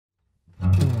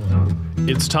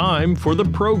It's time for the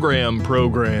Program.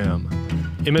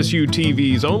 MSU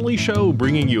TV's only show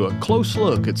bringing you a close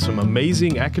look at some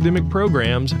amazing academic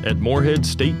programs at Morehead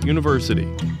State University.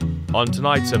 On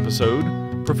tonight's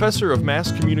episode, Professor of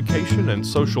Mass Communication and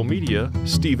Social Media,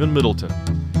 Stephen Middleton,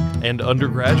 and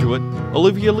undergraduate,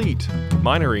 Olivia Leet,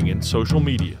 minoring in social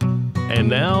media. And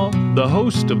now, the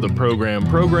host of the Program,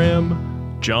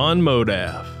 John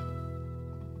Modaff.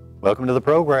 Welcome to the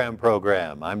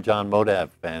Program. I'm John Modaff,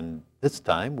 and this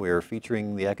time we're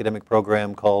featuring the academic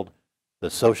program called the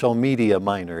Social Media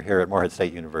Minor here at Morehead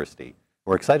State University.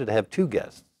 We're excited to have two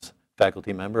guests,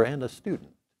 faculty member and a student.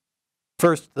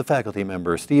 First, the faculty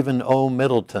member, Stephen O.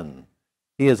 Middleton.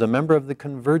 He is a member of the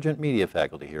Convergent Media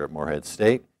faculty here at Morehead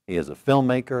State. He is a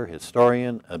filmmaker,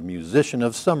 historian, a musician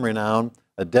of some renown,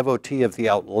 a devotee of the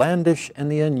outlandish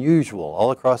and the unusual all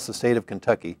across the state of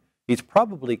Kentucky. He's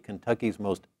probably Kentucky's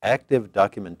most active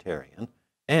documentarian,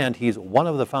 and he's one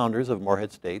of the founders of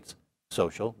Morehead State's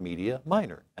Social Media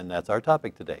Minor, and that's our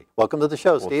topic today. Welcome to the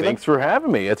show, Stephen. Thanks for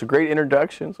having me. It's a great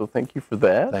introduction, so thank you for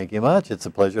that. Thank you much. It's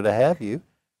a pleasure to have you.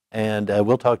 And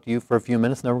we'll talk to you for a few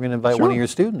minutes, and then we're going to invite one of your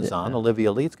students on.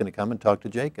 Olivia Leet's going to come and talk to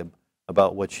Jacob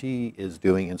about what she is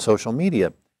doing in social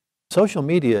media. Social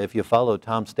media, if you follow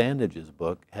Tom Standage's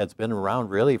book, has been around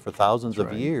really for thousands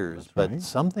of years, but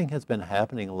something has been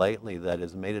happening lately that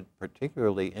has made it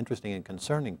particularly interesting and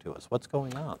concerning to us. What's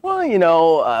going on? Well, you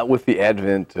know, with the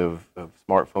advent of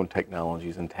smartphone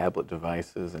technologies and tablet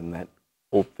devices and that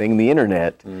whole thing, the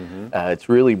internet, it's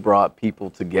really brought people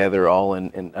together all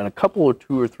in a couple or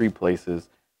two or three places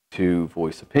to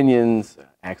voice opinions,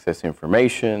 access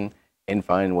information, and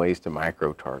find ways to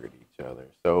micro-target each other.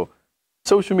 So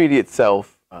social media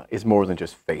itself is more than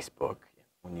just Facebook.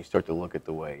 When you start to look at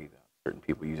the way certain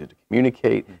people use it to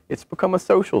communicate, it's become a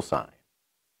social sign.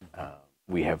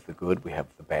 We have the good, we have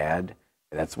the bad,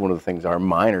 and that's one of the things our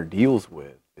minor deals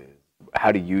with, is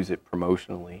how to use it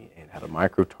promotionally and how to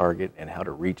micro-target and how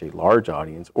to reach a large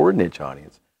audience or a niche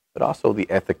audience, but also the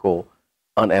ethical,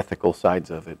 unethical sides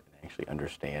of it, and actually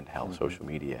understand how social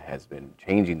media has been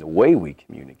changing the way we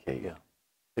communicate.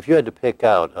 If you had to pick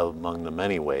out among the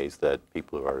many ways that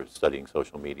people who are studying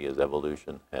social media's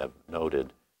evolution have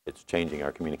noted it's changing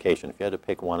our communication, if you had to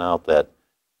pick one out that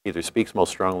either speaks most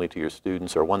strongly to your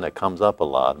students or one that comes up a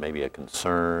lot, maybe a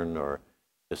concern or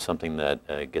just something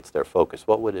that gets their focus,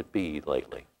 what would it be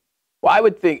lately? Well, I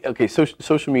would think, okay,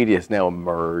 social media has now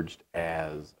emerged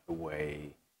as a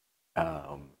way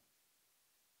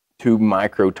to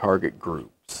micro-target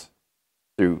groups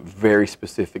through very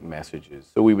specific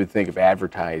messages. So we would think of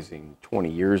advertising 20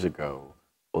 years ago.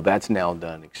 Well, that's now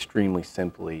done extremely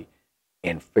simply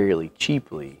and fairly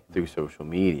cheaply through social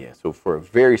media. So for a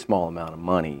very small amount of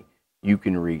money, you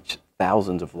can reach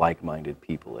thousands of like-minded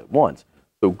people at once.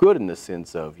 So good in the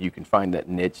sense of you can find that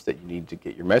niche that you need to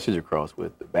get your message across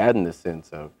with, but bad in the sense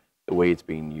of the way it's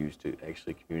being used to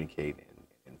actually communicate and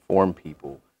inform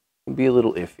people can be a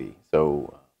little iffy.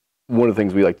 So one of the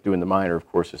things we like to do in the minor, of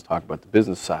course, is talk about the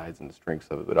business sides and the strengths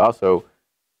of it, but also,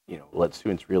 you know, let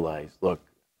students realize, look,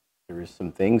 there is some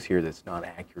things here that's not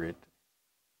accurate,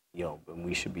 you know, and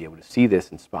we should be able to see this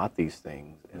and spot these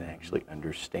things and actually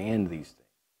understand these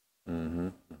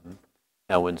things.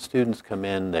 Now, when students come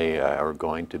in, they are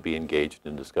going to be engaged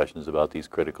in discussions about these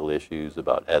critical issues,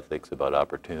 about ethics, about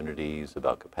opportunities,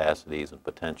 about capacities and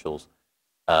potentials.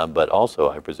 But also,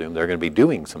 I presume, they're going to be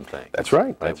doing some things. That's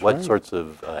right. What sorts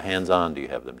of hands-on do you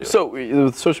have them do? So,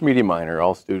 with Social Media Minor,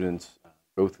 all students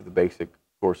go through the basic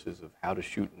courses of how to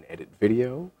shoot and edit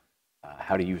video,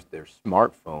 how to use their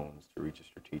smartphones to reach a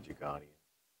strategic audience,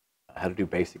 how to do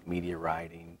basic media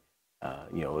writing,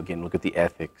 you know, again, look at the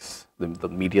ethics, the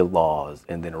media laws,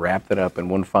 and then wrap that up in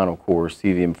one final course,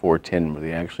 CVM 410, where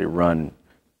they actually run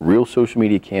real social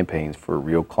media campaigns for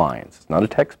real clients. It's not a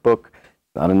textbook,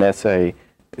 it's not an essay.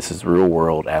 This is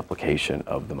real-world application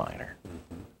of the minor.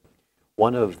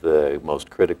 One of the most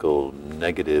critical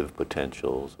negative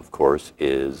potentials, of course,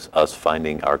 is us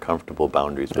finding our comfortable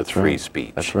boundaries with free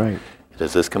speech. That's right.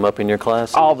 Does this come up in your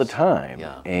classes? All the time.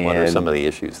 Yeah. And what are some of the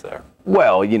issues there?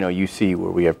 Well, you know, you see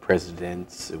where we have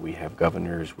presidents, we have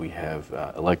governors, we have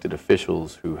elected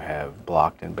officials who have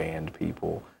blocked and banned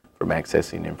people from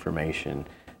accessing information,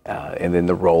 and then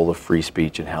the role of free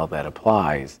speech and how that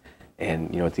applies.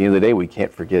 And, you know, at the end of the day, we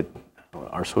can't forget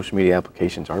our social media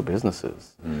applications are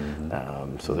businesses.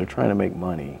 So they're trying to make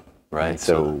money. Right. And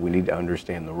so we need to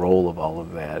understand the role of all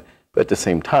of that. But at the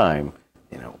same time,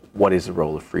 you know, what is the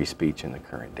role of free speech in the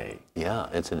current day? Yeah,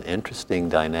 it's an interesting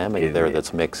dynamic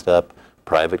that's mixed up.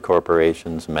 Private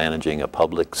corporations managing a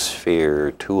public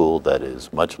sphere tool that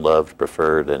is much loved,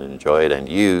 preferred, and enjoyed and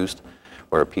used,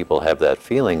 where people have that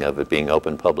feeling of it being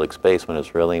open public space when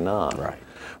it's really not. Right.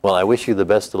 Well, I wish you the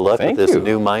best of luck Thank with this you.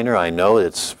 new minor. I know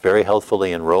it's very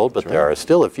healthfully enrolled, but That's there right. are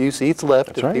still a few seats left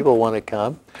That's if right. people want to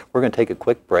come. We're going to take a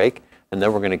quick break, and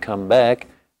then we're going to come back,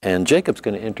 and Jacob's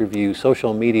going to interview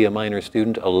social media minor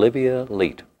student Olivia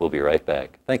Leet. We'll be right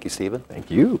back. Thank you, Stephen.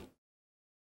 Thank you.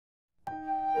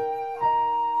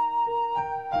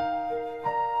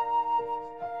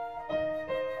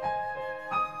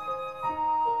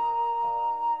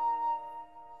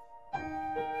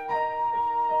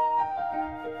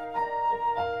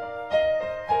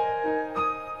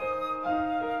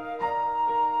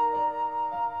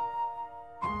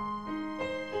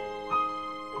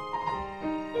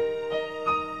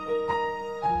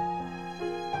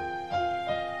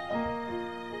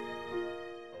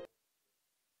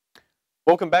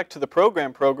 Welcome back to the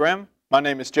program. My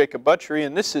name is Jacob Butchery,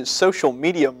 and this is social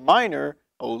media minor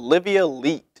Olivia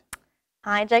Leet.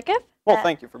 Hi, Jacob. Well,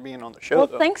 thank you for being on the show. Well,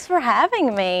 though. thanks for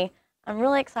having me. I'm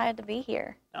really excited to be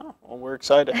here. Oh, well, we're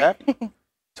excited to have you.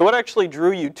 So what actually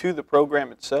drew you to the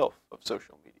program itself of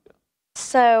social media?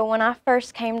 So when I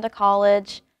first came to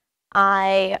college,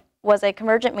 I was a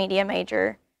convergent media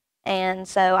major, and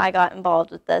so I got involved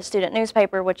with the student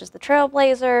newspaper, which is the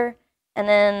Trailblazer, and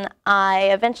then I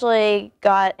eventually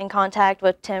got in contact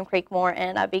with Tim Creekmore,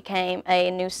 and I became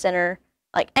a news center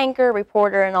like anchor,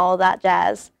 reporter, and all of that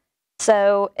jazz.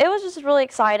 So it was just really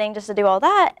exciting just to do all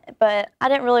that, but I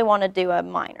didn't really want to do a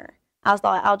minor. I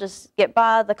thought I'll just get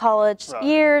by the college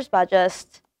years by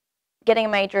just getting a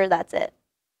major, that's it.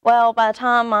 Well, by the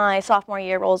time my sophomore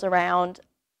year rolls around,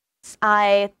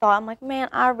 I thought, I'm like, man,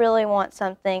 I really want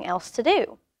something else to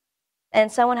do.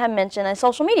 And someone had mentioned a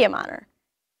social media minor.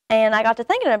 And I got to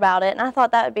thinking about it, and I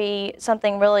thought that would be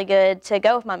something really good to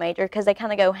go with my major because they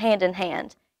kind of go hand in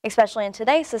hand, especially in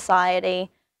today's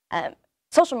society.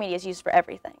 Social media is used for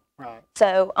everything. Right.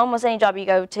 So almost any job you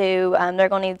go to, they're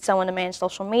going to need someone to manage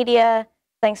social media,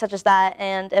 things such as that.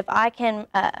 And if I can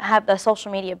have the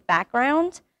social media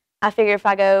background, I figure if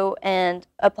I go and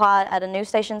apply at a news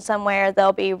station somewhere,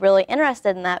 they'll be really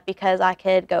interested in that because I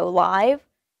could go live.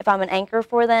 If I'm an anchor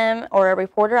for them or a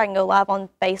reporter, I can go live on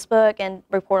Facebook and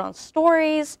report on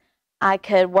stories. I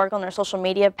could work on their social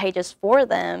media pages for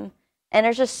them. And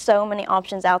there's just so many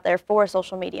options out there for a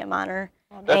social media minor.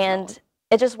 Oh, and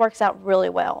it just works out really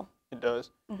well. It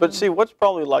does. But see, what's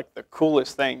probably like the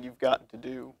coolest thing you've gotten to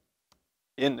do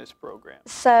in this program?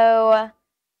 So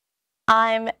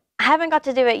I haven't got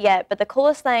to do it yet, but the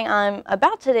coolest thing I'm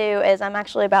about to do is I'm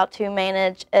actually about to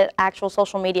manage an actual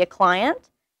social media client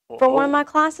for one of my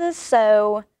classes.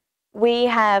 So we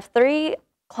have 3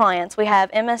 clients. We have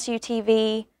MSU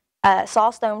TV,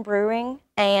 Sawstone Brewing,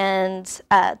 and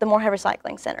the Moorhead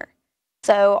Recycling Center.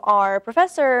 So our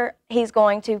professor, he's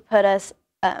going to put us,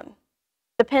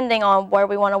 depending on where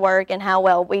we want to work and how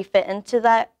well we fit into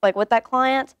that, like with that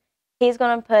client, he's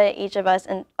going to put each of us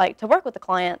in, like, to work with the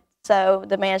client. So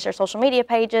to manage their social media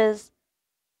pages.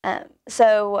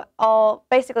 So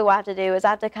basically what I have to do is I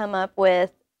have to come up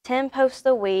with 10 posts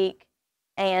a week,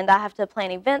 and I have to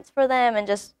plan events for them and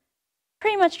just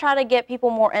pretty much try to get people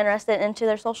more interested into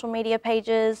their social media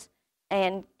pages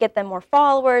and get them more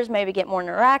followers, maybe get more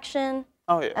interaction.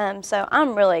 Oh, yeah. So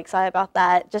I'm really excited about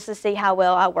that, just to see how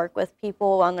well I work with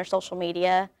people on their social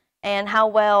media and how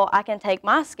well I can take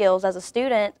my skills as a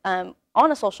student on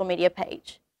a social media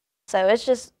page. So it's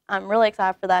just, I'm really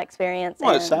excited for that experience.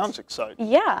 Well, it sounds exciting.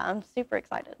 Yeah, I'm super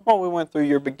excited. Well, we went through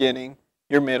your beginning,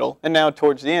 your middle, and now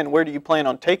towards the end. Where do you plan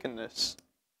on taking this?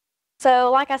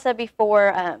 So like I said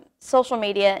before, social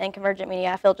media and convergent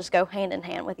media, I feel, just go hand in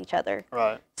hand with each other.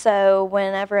 Right. So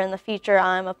whenever in the future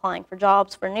I'm applying for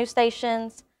jobs for news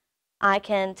stations, I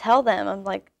can tell them, I'm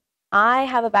like, I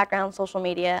have a background in social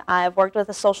media. I've worked with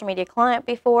a social media client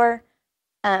before.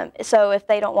 So if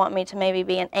they don't want me to maybe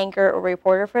be an anchor or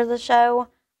reporter for the show,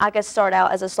 I could start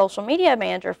out as a social media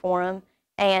manager for them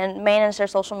and manage their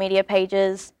social media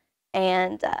pages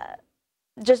and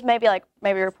just maybe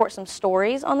report some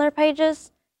stories on their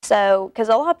pages. So, because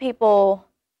a lot of people,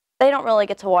 they don't really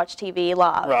get to watch TV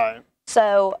live. Right.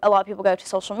 So a lot of people go to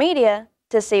social media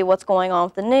to see what's going on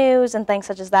with the news and things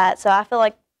such as that. So I feel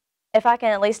like if I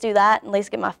can at least do that, at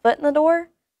least get my foot in the door,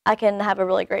 I can have a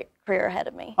really great career ahead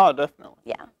of me. Oh, definitely.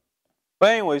 Yeah. But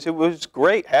anyways, it was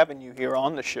great having you here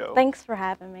on the show. Thanks for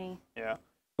having me. Yeah.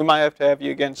 We might have to have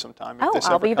you again sometime if this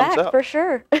I'll ever be comes back up. for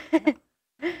sure.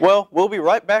 Well, we'll be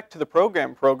right back to the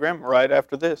program right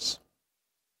after this.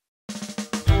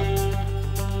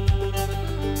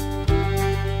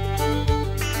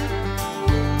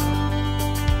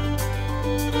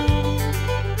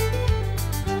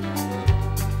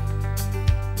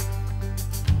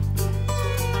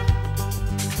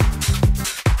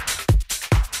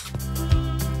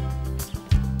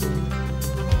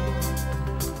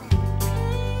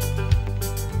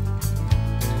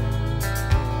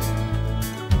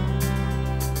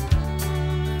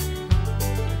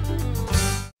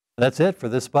 That's it for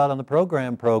this spot on the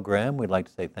program. We'd like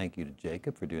to say thank you to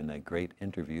Jacob for doing that great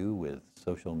interview with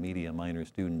social media minor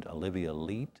student Olivia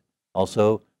Leet.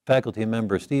 Also, faculty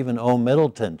member Stephen O.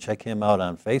 Middleton. Check him out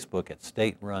on Facebook at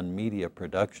State Run Media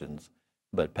Productions.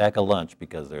 But pack a lunch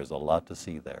because there's a lot to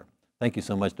see there. Thank you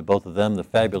so much to both of them, the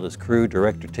fabulous crew,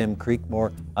 Director Tim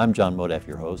Creekmore. I'm John Modaff,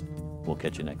 your host. We'll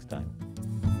catch you next time.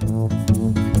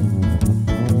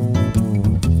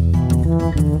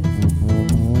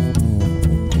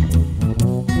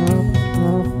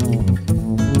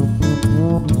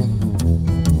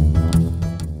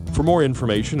 For more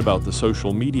information about the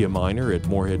social media minor at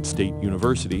Morehead State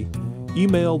University,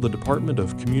 email the Department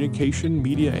of Communication,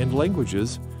 Media, and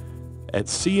Languages at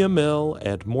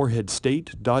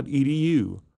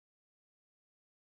cml@moreheadstate.edu